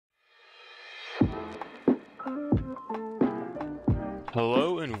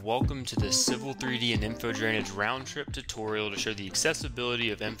and welcome to the Civil 3D and InfoDrainage Roundtrip tutorial to show the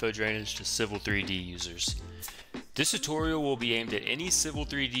accessibility of InfoDrainage to Civil 3D users. This tutorial will be aimed at any Civil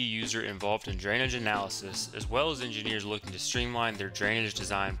 3D user involved in drainage analysis, as well as engineers looking to streamline their drainage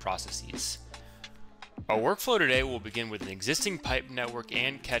design processes. Our workflow today will begin with an existing pipe network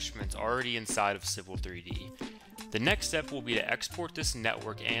and catchments already inside of Civil 3D. The next step will be to export this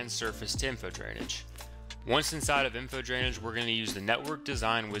network and surface to InfoDrainage. Once inside of InfoDrainage, we're going to use the Network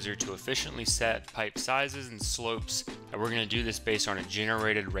Design Wizard to efficiently set pipe sizes and slopes, and we're going to do this based on a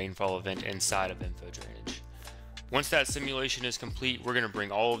generated rainfall event inside of InfoDrainage. Once that simulation is complete, we're going to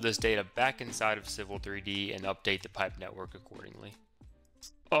bring all of this data back inside of Civil 3D and update the pipe network accordingly.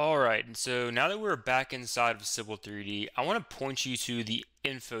 Alright, and so now that we're back inside of Civil 3D, I want to point you to the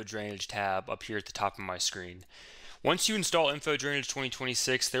InfoDrainage tab up here at the top of my screen. Once you install InfoDrainage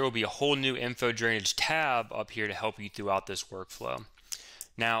 2026, there will be a whole new InfoDrainage tab up here to help you throughout this workflow.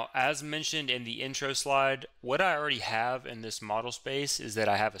 Now, as mentioned in the intro slide, what I already have in this model space is that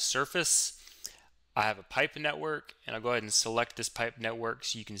I have a surface, I have a pipe network, and I'll go ahead and select this pipe network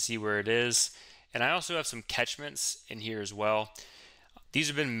so you can see where it is. And I also have some catchments in here as well. These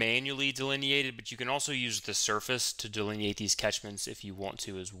have been manually delineated, but you can also use the surface to delineate these catchments if you want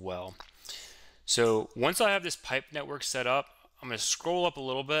to as well. So once I have this pipe network set up, I'm going to scroll up a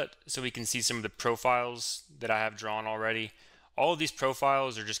little bit so we can see some of the profiles that I have drawn already. All of these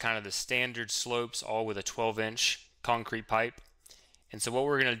profiles are just kind of the standard slopes, all with a 12-inch concrete pipe. And so what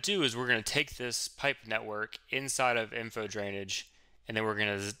we're going to do is we're going to take this pipe network inside of InfoDrainage, and then we're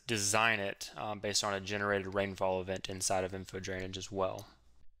going to design it based on a generated rainfall event inside of InfoDrainage as well.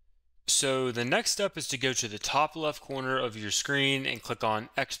 So the next step is to go to the top left corner of your screen and click on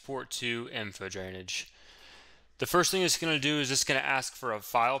Export to InfoDrainage. The first thing it's going to do is it's going to ask for a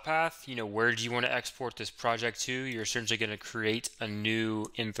file path. Where do you want to export this project to? You're essentially going to create a new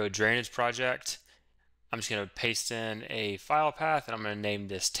InfoDrainage project. I'm just going to paste in a file path and I'm going to name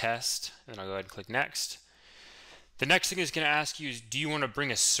this test, and I'll go ahead and click next. The next thing it's going to ask you is, do you want to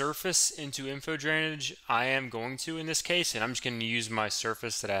bring a surface into InfoDrainage? I am going to in this case, and I'm just going to use my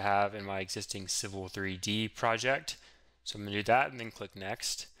surface that I have in my existing Civil 3D project. So I'm going to do that and then click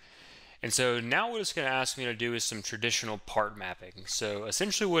next. And so now what it's going to ask me to do is some traditional part mapping. So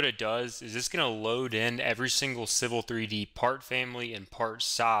essentially what it does is it's going to load in every single Civil 3D part family and part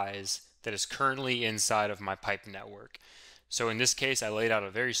size that is currently inside of my pipe network. So in this case, I laid out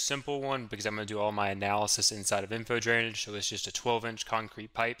a very simple one because I'm going to do all my analysis inside of InfoDrainage. So it's just a 12-inch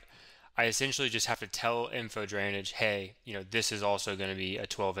concrete pipe. I essentially just have to tell InfoDrainage, hey, this is also going to be a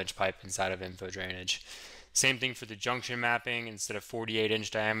 12-inch pipe inside of InfoDrainage. Same thing for the junction mapping. Instead of 48-inch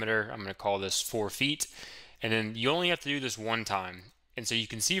diameter, I'm going to call this 4 feet. And then you only have to do this one time. And so you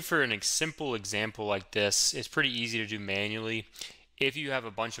can see for a simple example like this, it's pretty easy to do manually. If you have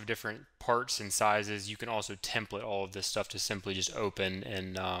a bunch of different parts and sizes, you can also template all of this stuff to simply just open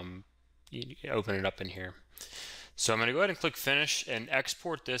and open it up in here. So I'm going to go ahead and click Finish and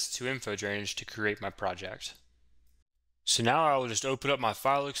export this to InfoDrainage to create my project. So now I will just open up my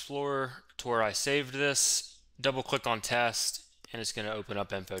File Explorer to where I saved this, double click on Test, and it's going to open up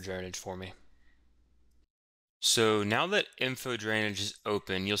InfoDrainage for me. So now that InfoDrainage is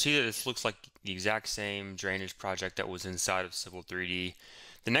open, you'll see that this looks like the exact same drainage project that was inside of Civil 3D.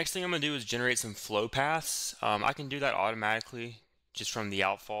 The next thing I'm going to do is generate some flow paths. I can do that automatically just from the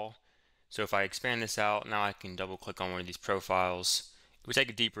outfall. So if I expand this out, now I can double click on one of these profiles. If we take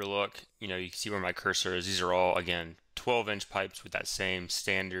a deeper look, you can see where my cursor is. These are all, again, 12-inch pipes with that same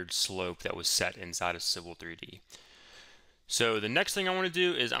standard slope that was set inside of Civil 3D. So the next thing I want to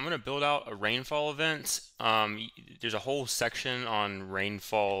do is I'm going to build out a rainfall event. There's a whole section on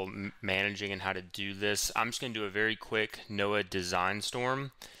rainfall managing and how to do this. I'm just going to do a very quick NOAA design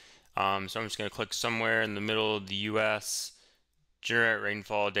storm. So I'm just going to click somewhere in the middle of the US, generate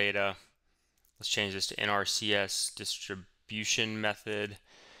rainfall data. Let's change this to NRCS distribution method.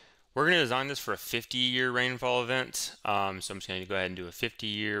 We're going to design this for a 50-year rainfall event. So I'm just going to go ahead and do a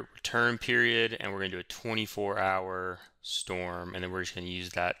 50-year return period, and we're going to do a 24-hour storm, and then we're just going to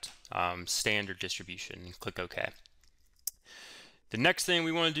use that standard distribution and click OK. The next thing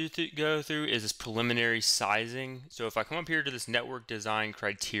we want to go through is this preliminary sizing. So if I come up here to this network design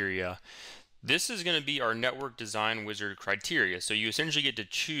criteria, this is going to be our network design wizard criteria. So you essentially get to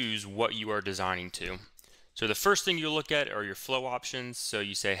choose what you are designing to. So the first thing you look at are your flow options. So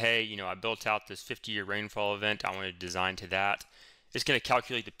you say, hey, I built out this 50-year rainfall event. I want to design to that. It's going to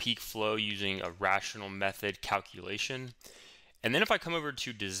calculate the peak flow using a rational method calculation. And then if I come over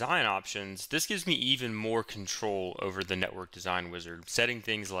to design options, this gives me even more control over the network design wizard, setting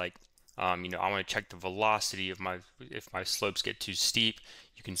things like I want to check the velocity of if my slopes get too steep.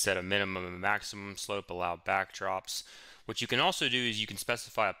 You can set a minimum and maximum slope, allow backdrops. What you can also do is you can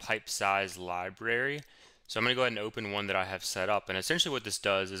specify a pipe size library. So I'm going to go ahead and open one that I have set up, and essentially what this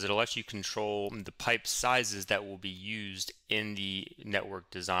does is it'll let you control the pipe sizes that will be used in the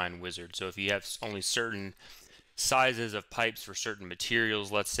network design wizard. So if you have only certain sizes of pipes for certain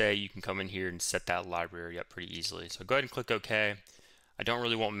materials, let's say, you can come in here and set that library up pretty easily. So go ahead and click OK. I don't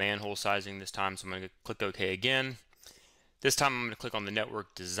really want manhole sizing this time, so I'm going to click OK again. This time I'm going to click on the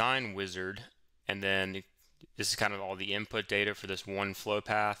network design wizard, and then this is kind of all the input data for this one flow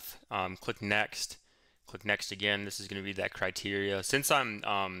path. Click next. Click next again. This is going to be that criteria. Since I'm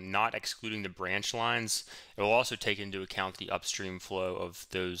not excluding the branch lines, it will also take into account the upstream flow of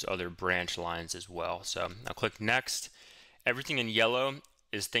those other branch lines as well. So I'll click next. Everything in yellow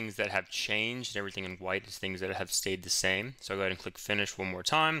is things that have changed, and everything in white is things that have stayed the same. So I'll go ahead and click finish one more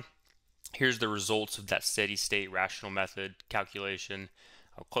time. Here's the results of that steady state rational method calculation.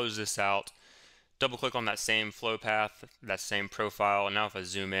 I'll close this out. Double click on that same flow path, that same profile, and now if I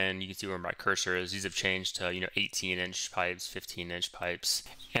zoom in, you can see where my cursor is. These have changed to 18-inch pipes, 15-inch pipes,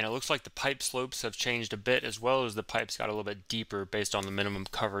 and it looks like the pipe slopes have changed a bit, as well as the pipes got a little bit deeper based on the minimum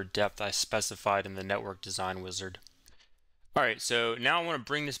cover depth I specified in the network design wizard. Alright, so now I want to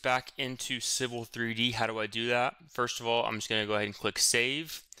bring this back into Civil 3D. How do I do that? First of all, I'm just going to go ahead and click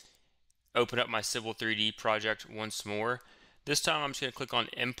Save, open up my Civil 3D project once more. This time I'm just going to click on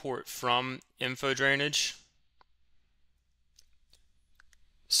Import from InfoDrainage,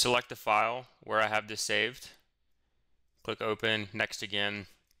 select the file where I have this saved, click Open, Next again.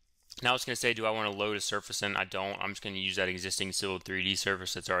 Now it's going to say, do I want to load a surface in? I don't. I'm just going to use that existing Civil 3D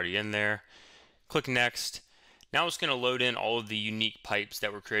surface that's already in there. Click Next. Now it's going to load in all of the unique pipes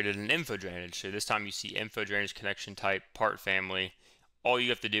that were created in InfoDrainage. So this time you see InfoDrainage connection type, part family. All you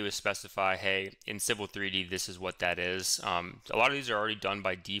have to do is specify, hey, in Civil 3D, this is what that is. A lot of these are already done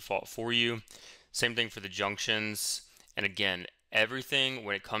by default for you. Same thing for the junctions. And again, everything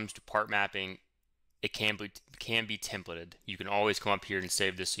when it comes to part mapping, it can be templated. You can always come up here and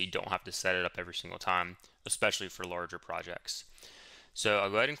save this so you don't have to set it up every single time, especially for larger projects. So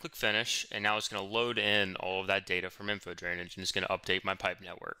I'll go ahead and click Finish, and now it's going to load in all of that data from InfoDrainage, and it's going to update my pipe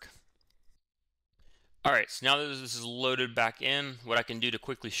network. Alright, so now that this is loaded back in, what I can do to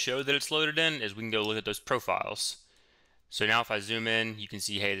quickly show that it's loaded in is we can go look at those profiles. So now if I zoom in, you can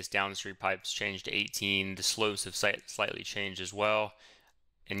see, hey, this downstream pipe's changed to 18, the slopes have slightly changed as well.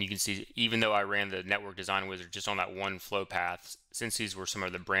 And you can see, even though I ran the network design wizard just on that one flow path, since these were some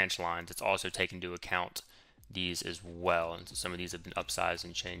of the branch lines, it's also taken into account these as well. And so some of these have been upsized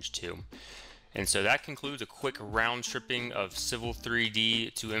and changed too. And so that concludes a quick round tripping of Civil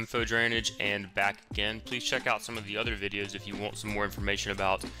 3D to InfoDrainage and back again. Please check out some of the other videos if you want some more information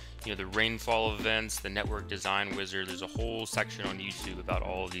about the rainfall events, the network design wizard. There's a whole section on YouTube about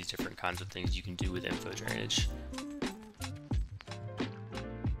all of these different kinds of things you can do with InfoDrainage.